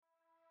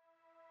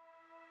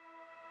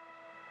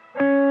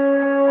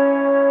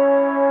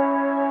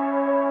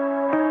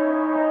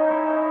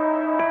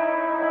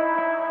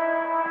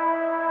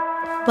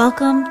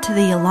Welcome to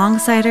the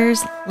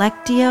Alongsiders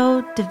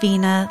Lectio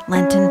Divina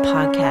Lenten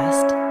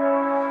podcast.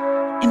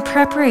 In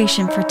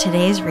preparation for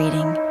today's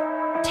reading,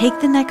 take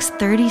the next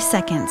 30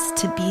 seconds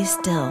to be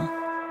still.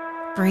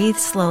 Breathe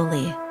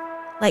slowly.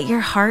 Let your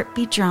heart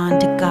be drawn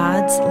to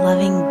God's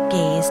loving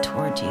gaze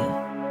toward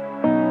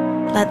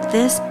you. Let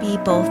this be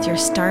both your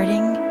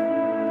starting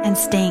and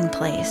staying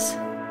place,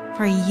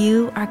 for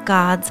you are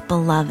God's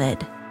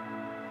beloved.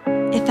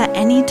 If at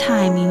any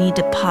time you need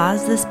to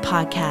pause this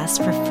podcast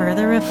for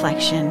further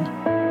reflection,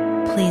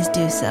 please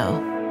do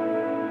so.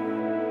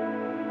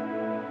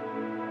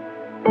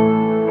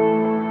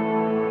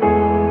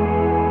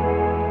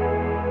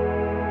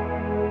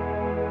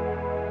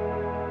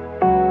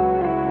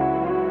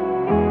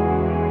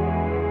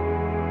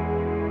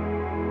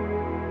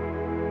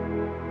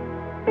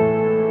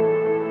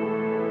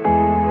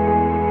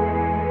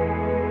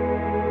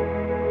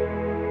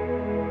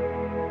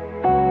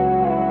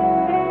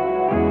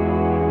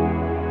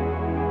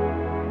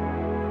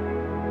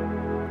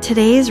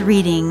 Today's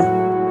reading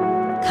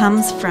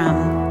comes from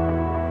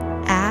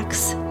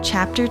Acts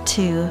chapter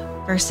 2,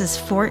 verses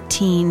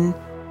 14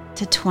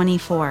 to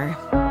 24.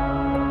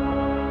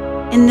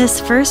 In this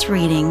first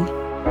reading,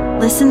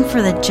 listen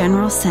for the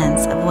general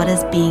sense of what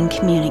is being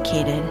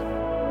communicated.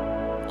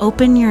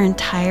 Open your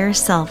entire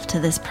self to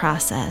this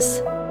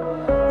process.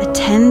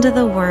 Attend to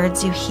the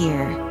words you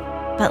hear,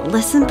 but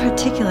listen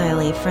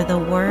particularly for the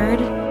word,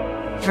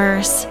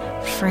 verse,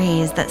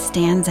 phrase that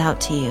stands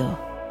out to you.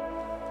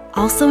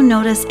 Also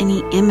notice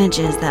any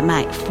images that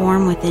might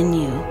form within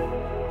you,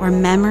 or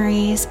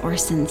memories or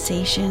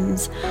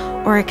sensations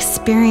or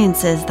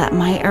experiences that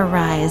might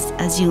arise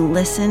as you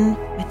listen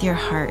with your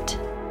heart.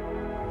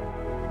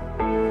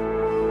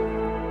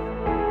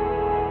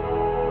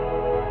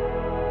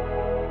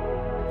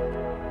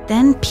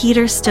 Then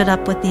Peter stood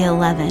up with the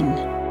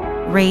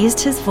 11,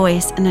 raised his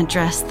voice and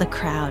addressed the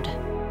crowd.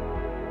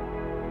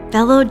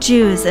 "Fellow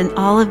Jews and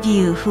all of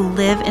you who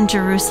live in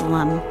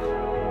Jerusalem,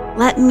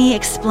 let me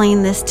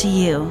explain this to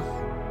you.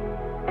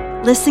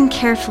 Listen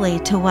carefully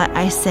to what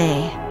I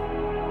say.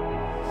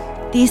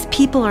 These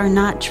people are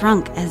not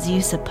drunk as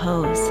you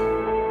suppose.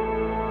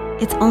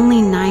 It's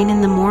only 9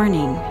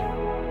 a.m.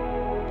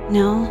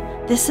 No,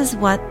 this is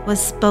what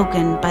was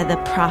spoken by the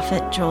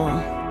prophet Joel.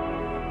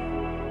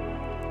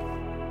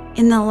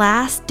 In the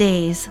last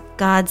days,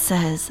 God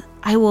says,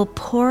 I will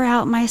pour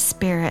out my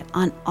spirit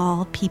on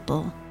all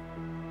people.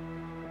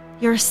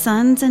 Your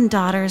sons and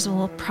daughters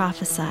will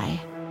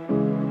prophesy.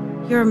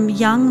 Your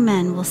young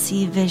men will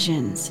see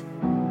visions.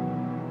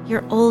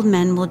 Your old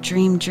men will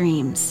dream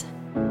dreams.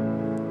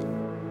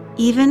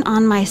 Even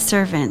on my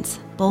servants,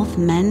 both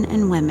men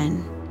and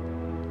women,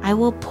 I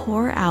will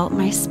pour out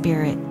my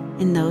spirit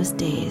in those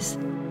days,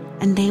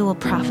 and they will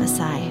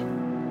prophesy.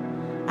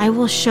 I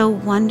will show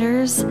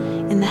wonders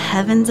in the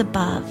heavens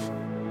above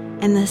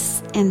and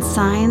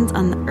signs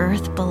on the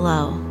earth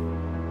below,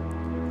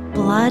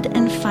 blood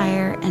and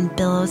fire and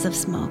billows of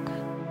smoke.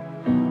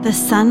 The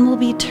sun will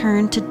be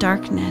turned to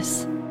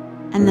darkness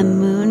and the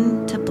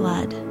moon to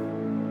blood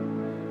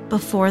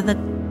before the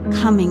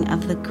coming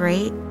of the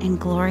great and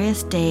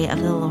glorious day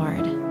of the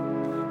Lord.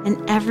 And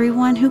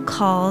everyone who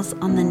calls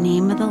on the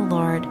name of the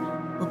Lord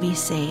will be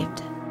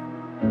saved.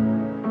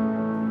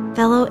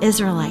 Fellow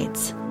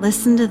Israelites,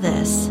 listen to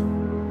this.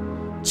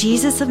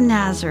 Jesus of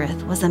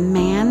Nazareth was a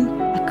man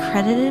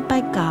accredited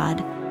by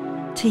God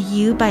to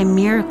you by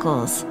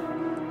miracles,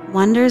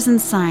 wonders,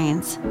 and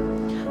signs,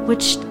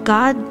 which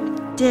God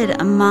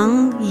did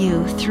among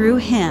you through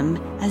him,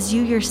 as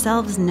you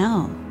yourselves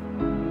know.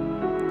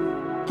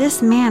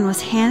 This man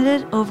was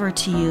handed over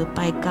to you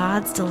by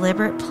God's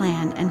deliberate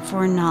plan and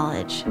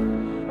foreknowledge,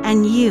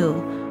 and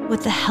you,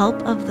 with the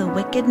help of the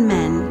wicked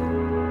men,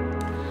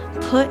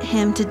 put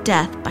him to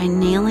death by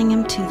nailing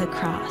him to the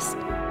cross.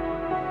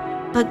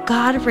 But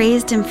God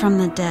raised him from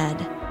the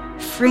dead,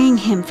 freeing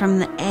him from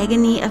the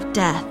agony of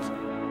death,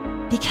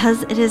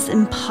 because it is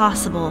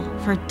impossible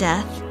for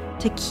death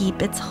to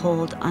keep its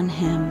hold on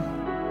him.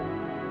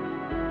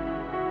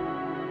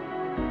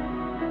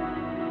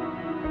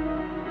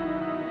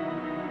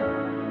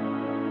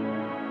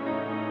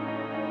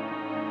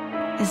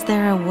 Is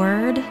there a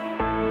word,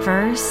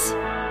 verse,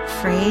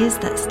 phrase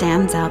that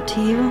stands out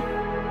to you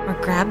or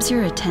grabs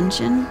your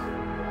attention?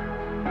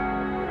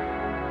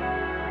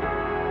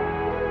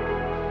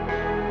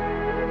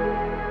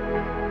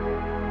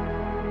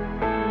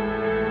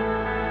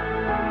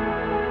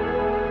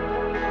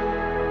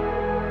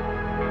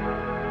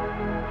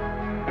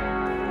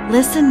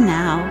 Listen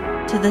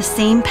now to the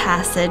same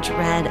passage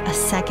read a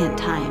second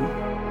time.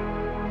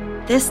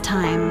 This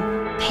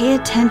time, pay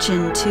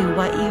attention to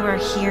what you are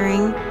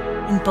hearing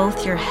in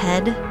both your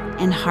head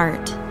and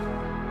heart.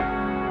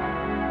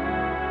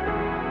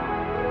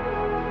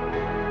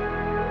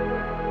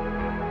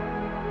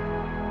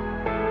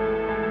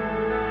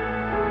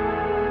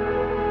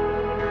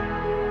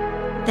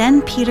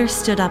 Then Peter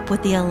stood up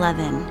with the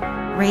 11,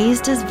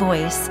 raised his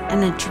voice,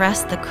 and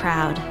addressed the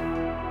crowd.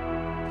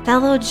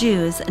 Fellow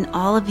Jews and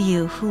all of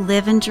you who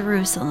live in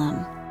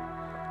Jerusalem,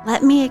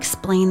 let me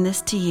explain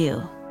this to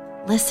you.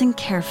 listen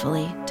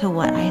carefully to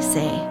what I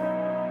say.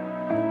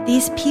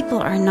 These people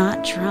are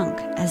not drunk,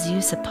 as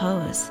you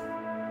suppose.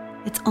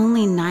 It's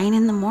only 9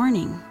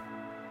 a.m.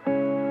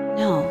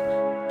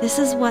 No, this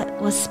is what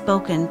was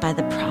spoken by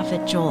the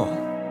prophet Joel.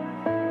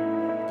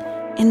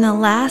 In the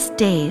last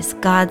days,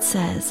 God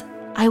says,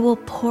 I will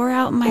pour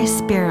out my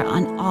Spirit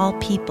on all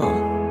people.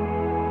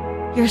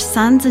 Your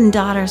sons and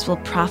daughters will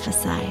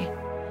prophesy.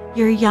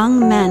 Your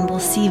young men will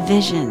see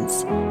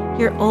visions.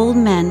 Your old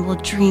men will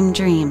dream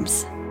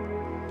dreams.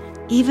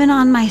 Even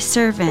on my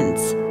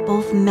servants,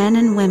 both men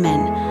and women,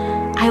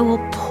 I will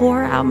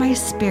pour out my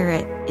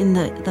Spirit in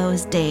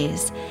those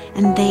days,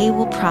 and they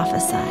will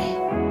prophesy.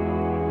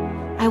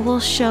 I will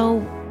show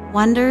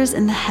wonders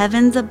in the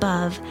heavens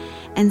above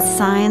and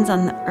signs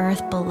on the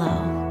earth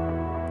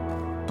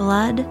below,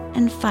 blood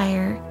and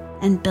fire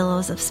and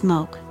billows of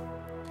smoke.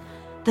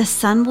 The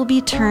sun will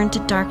be turned to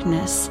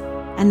darkness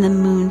and the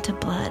moon to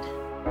blood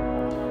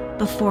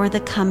before the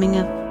coming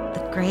of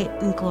the great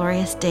and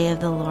glorious day of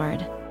the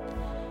Lord.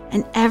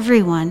 And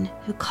everyone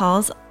who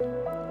calls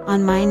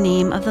on my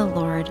name of the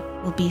Lord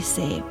will be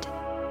saved.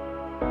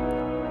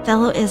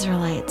 Fellow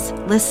Israelites,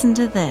 listen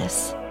to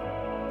this.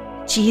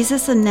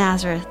 Jesus of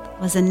Nazareth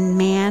was a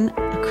man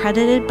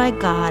accredited by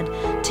God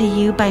to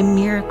you by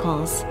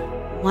miracles,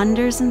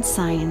 wonders, and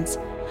signs,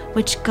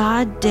 which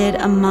God did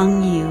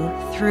among you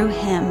through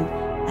him,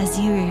 as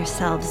you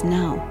yourselves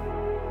know.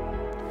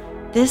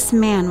 This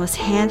man was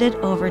handed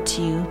over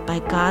to you by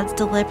God's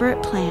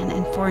deliberate plan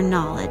and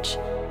foreknowledge,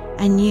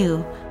 and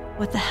you,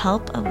 with the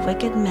help of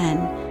wicked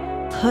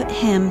men, put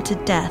him to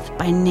death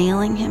by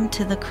nailing him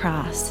to the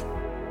cross.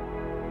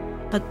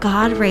 But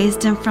God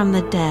raised him from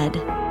the dead,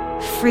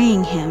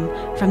 freeing him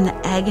from the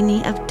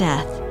agony of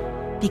death,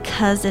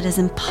 because it is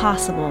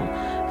impossible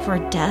for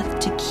death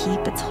to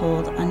keep its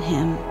hold on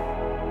him.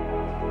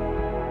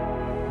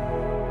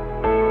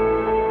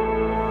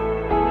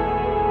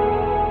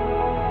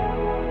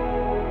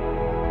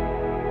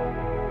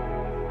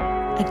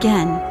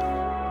 Again,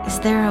 is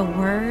there a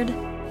word,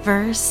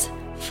 verse,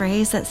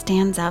 phrase that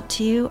stands out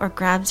to you or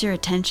grabs your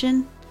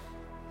attention?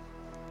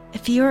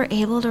 If you are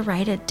able to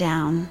write it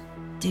down,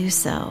 do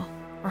so,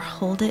 or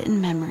hold it in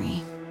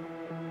memory.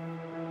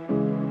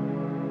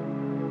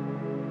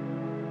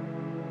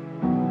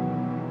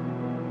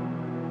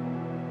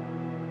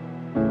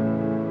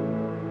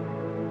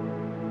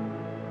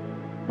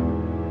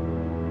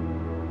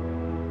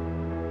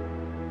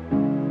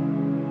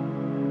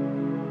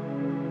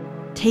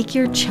 Take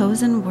your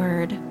chosen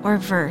word or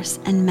verse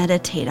and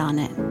meditate on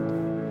it.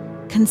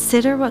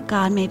 Consider what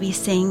God may be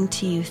saying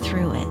to you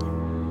through it.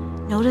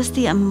 Notice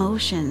the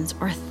emotions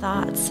or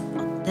thoughts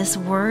this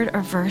word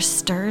or verse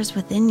stirs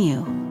within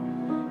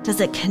you. Does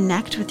it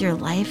connect with your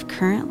life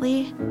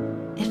currently?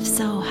 If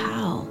so,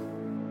 how?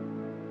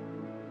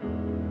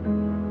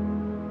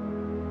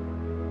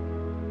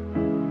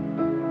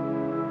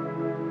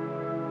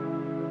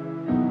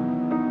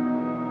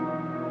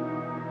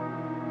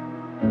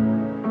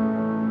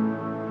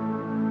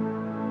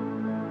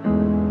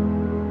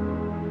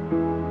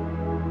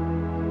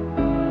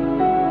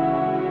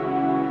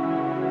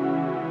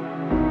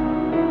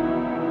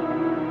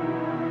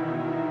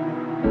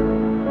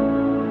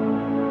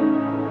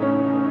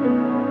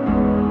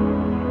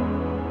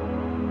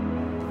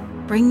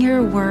 Bring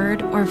your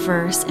word or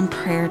verse in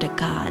prayer to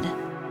God.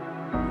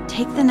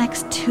 Take the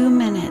next 2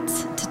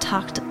 minutes to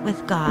talk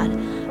with God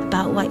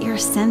about what you're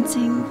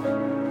sensing,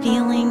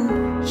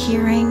 feeling,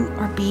 hearing,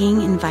 or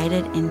being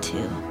invited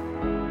into.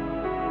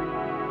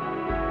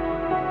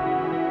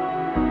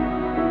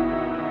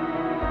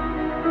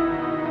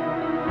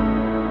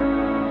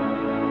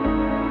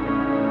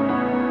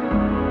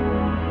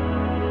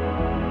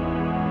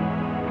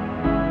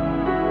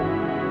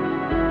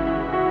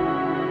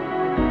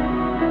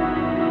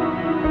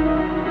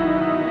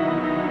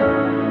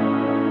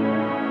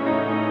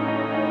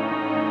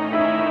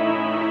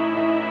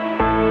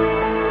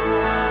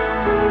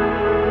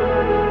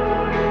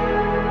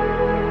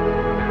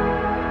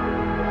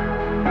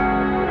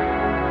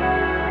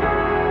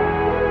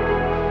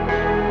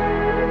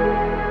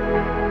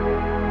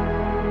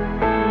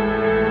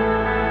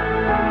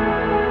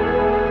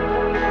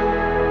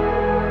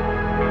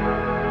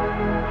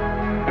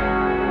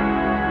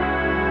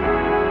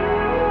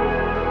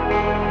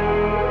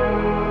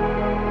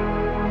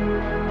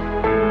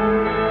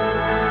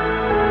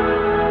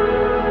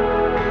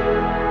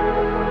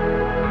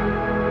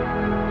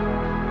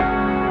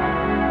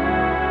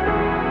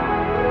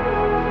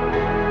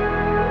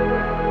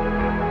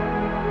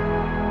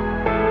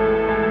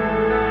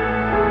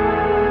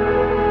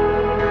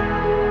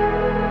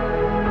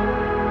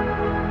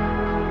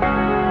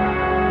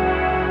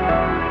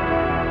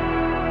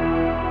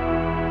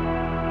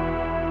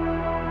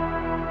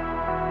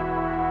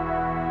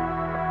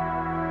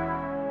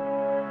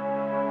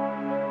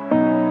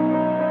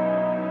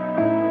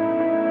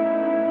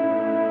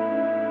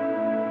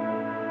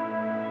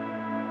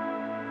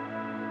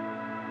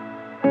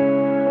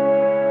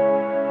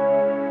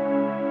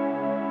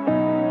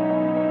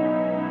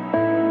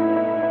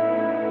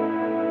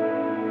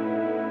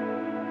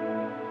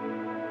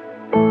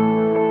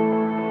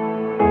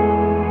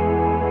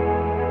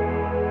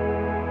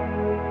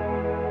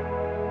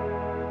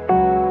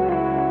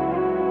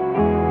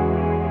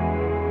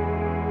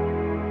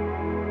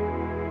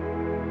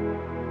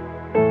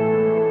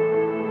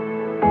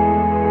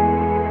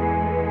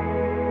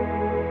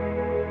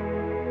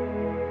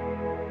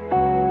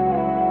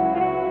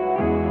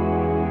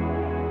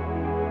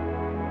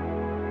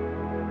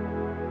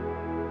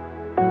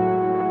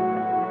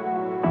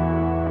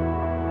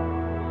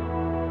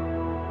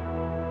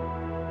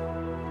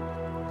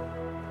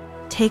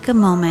 take a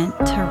moment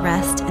to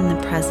rest in the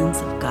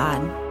presence of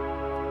God.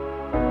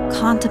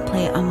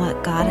 Contemplate on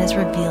what God has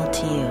revealed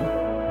to you.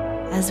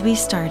 As we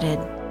started,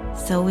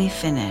 so we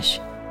finish,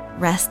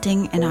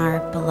 resting in our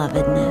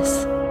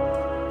belovedness.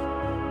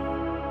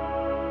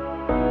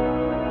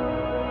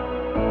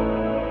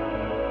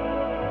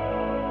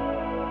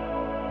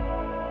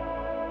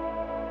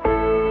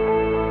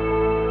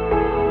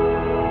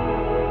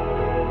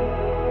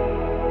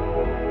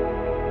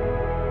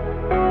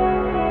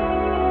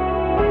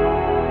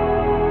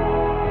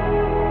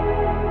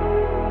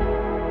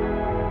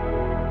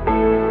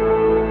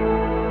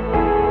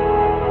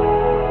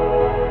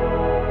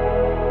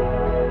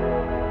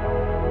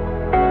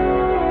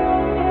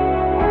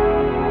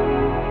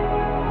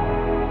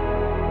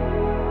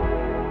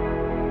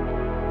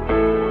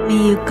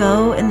 May you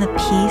go in the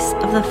peace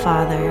of the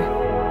Father,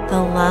 the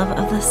love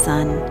of the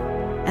Son,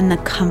 and the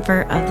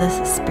comfort of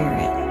the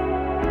Spirit.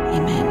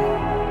 Amen.